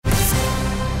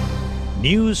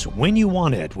News when you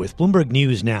want it with Bloomberg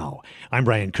News Now. I'm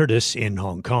Brian Curtis in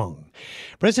Hong Kong.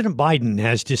 President Biden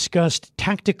has discussed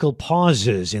tactical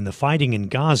pauses in the fighting in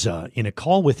Gaza in a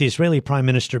call with Israeli Prime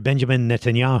Minister Benjamin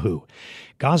Netanyahu.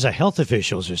 Gaza health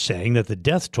officials are saying that the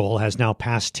death toll has now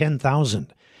passed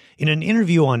 10,000. In an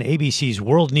interview on ABC's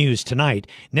World News Tonight,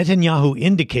 Netanyahu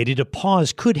indicated a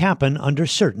pause could happen under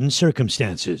certain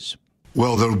circumstances.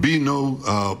 Well, there will be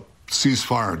no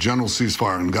ceasefire, general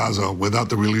ceasefire in Gaza without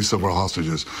the release of our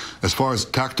hostages. As far as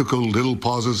tactical little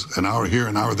pauses, an hour here,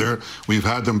 an hour there, we've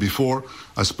had them before.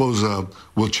 I suppose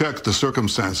we'll check the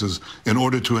circumstances in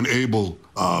order to enable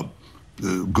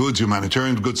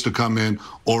humanitarian goods to come in,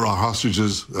 or our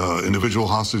hostages, individual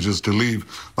hostages to leave.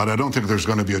 But I don't think there's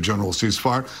going to be a general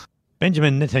ceasefire.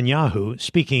 Benjamin Netanyahu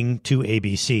speaking to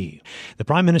ABC. The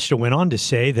Prime Minister went on to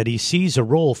say that he sees a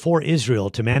role for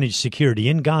Israel to manage security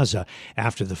in Gaza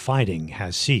after the fighting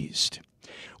has ceased.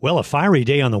 Well, a fiery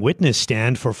day on the witness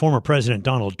stand for former President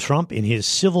Donald Trump in his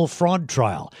civil fraud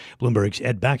trial. Bloomberg's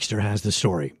Ed Baxter has the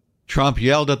story. Trump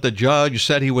yelled at the judge,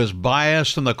 said he was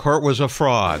biased and the court was a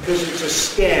fraud. This is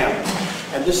a scam.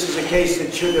 And this is a case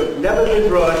that should have never been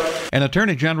brought. And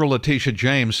Attorney General Letitia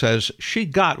James says she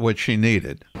got what she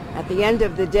needed. At the end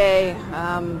of the day,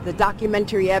 the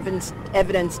documentary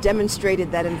evidence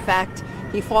demonstrated that, in fact,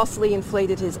 he falsely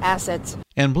inflated his assets.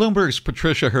 And Bloomberg's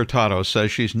Patricia Hurtado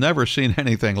says she's never seen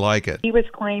anything like it. He was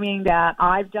claiming that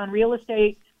I've done real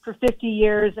estate for 50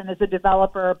 years, and as a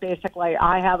developer, basically,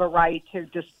 I have a right to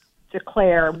just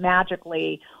declare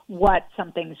magically what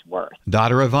something's worth.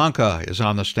 Daughter Ivanka is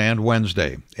on the stand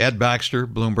Wednesday. Ed Baxter,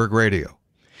 Bloomberg Radio.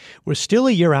 We're still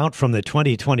a year out from the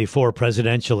 2024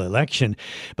 presidential election,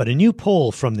 but a new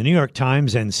poll from the New York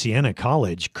Times and Siena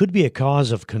College could be a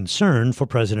cause of concern for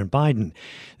President Biden.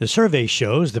 The survey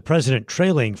shows the president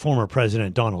trailing former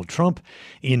President Donald Trump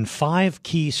in 5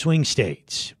 key swing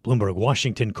states. Bloomberg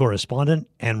Washington correspondent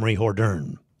Anne-Marie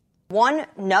Hordern. One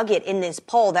nugget in this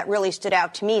poll that really stood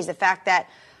out to me is the fact that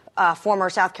former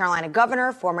South Carolina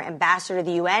governor, former ambassador to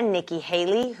the UN, Nikki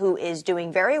Haley, who is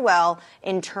doing very well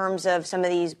in terms of some of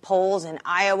these polls in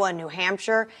Iowa and New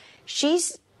Hampshire.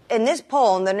 She's in this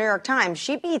poll in the New York Times,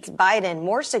 she beats Biden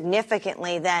more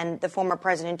significantly than the former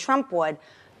President Trump would.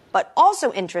 But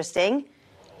also interesting,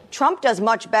 Trump does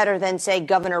much better than, say,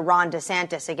 Governor Ron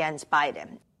DeSantis against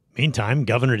Biden. Meantime,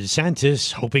 Governor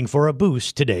DeSantis hoping for a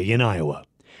boost today in Iowa.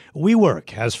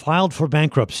 WeWork has filed for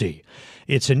bankruptcy.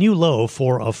 It's a new low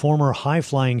for a former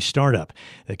high-flying startup.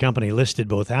 The company listed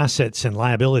both assets and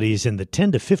liabilities in the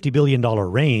 $10 to $50 billion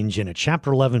range in a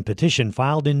Chapter 11 petition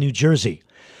filed in New Jersey.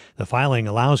 The filing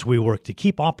allows WeWork to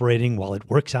keep operating while it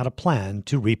works out a plan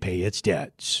to repay its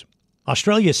debts.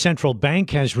 Australia's central bank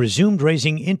has resumed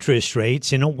raising interest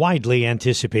rates in a widely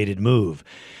anticipated move.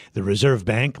 The Reserve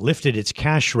Bank lifted its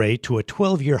cash rate to a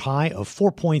 12-year high of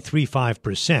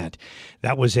 4.35%.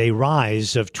 That was a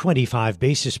rise of 25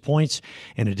 basis points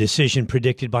and a decision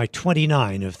predicted by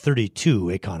 29 of 32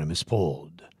 economists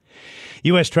polled.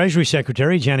 U.S. Treasury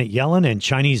Secretary Janet Yellen and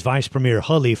Chinese Vice Premier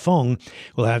He Lifeng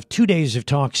will have 2 days of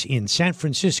talks in San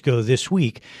Francisco this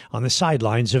week on the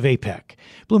sidelines of APEC.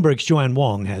 Bloomberg's Joanne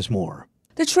Wong has more.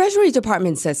 The Treasury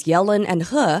Department says Yellen and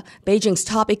He, Beijing's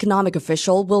top economic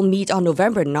official, will meet on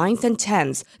November 9th and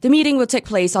 10th. The meeting will take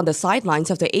place on the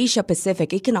sidelines of the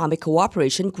Asia-Pacific Economic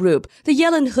Cooperation Group. The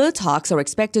Yellen-He talks are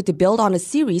expected to build on a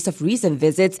series of recent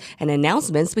visits and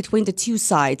announcements between the two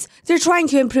sides. They're trying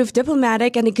to improve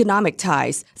diplomatic and economic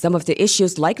ties. Some of the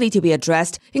issues likely to be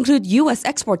addressed include U.S.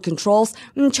 export controls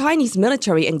and Chinese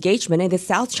military engagement in the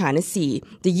South China Sea.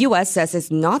 The U.S. says it's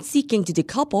not seeking to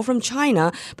decouple from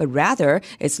China, but rather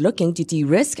is looking to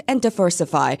de-risk and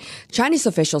diversify. Chinese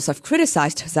officials have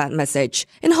criticized that message.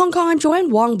 In Hong Kong, I'm Joanne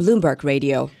Wong, Bloomberg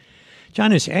Radio.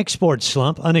 China's export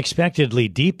slump unexpectedly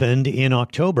deepened in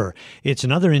October. It's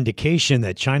another indication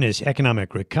that China's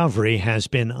economic recovery has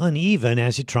been uneven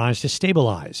as it tries to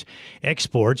stabilize.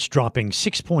 Exports dropping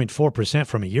 6.4%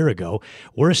 from a year ago,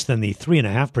 worse than the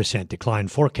 3.5% decline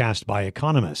forecast by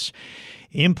economists.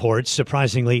 Imports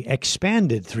surprisingly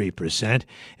expanded 3%,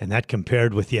 and that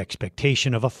compared with the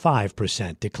expectation of a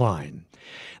 5% decline.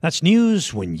 That's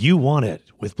news when you want it.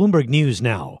 With Bloomberg News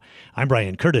Now, I'm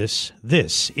Brian Curtis.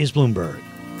 This is Bloomberg.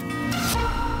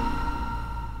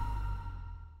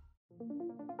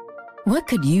 What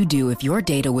could you do if your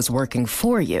data was working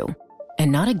for you and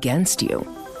not against you?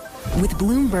 With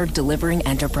Bloomberg delivering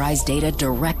enterprise data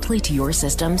directly to your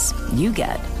systems, you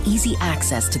get easy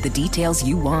access to the details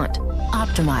you want,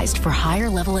 optimized for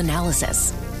higher-level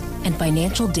analysis, and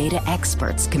financial data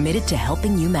experts committed to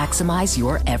helping you maximize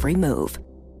your every move.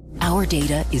 Our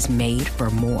data is made for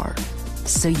more,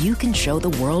 so you can show the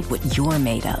world what you're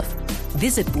made of.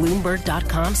 Visit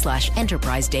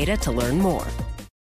Bloomberg.com/enterprise data to learn more.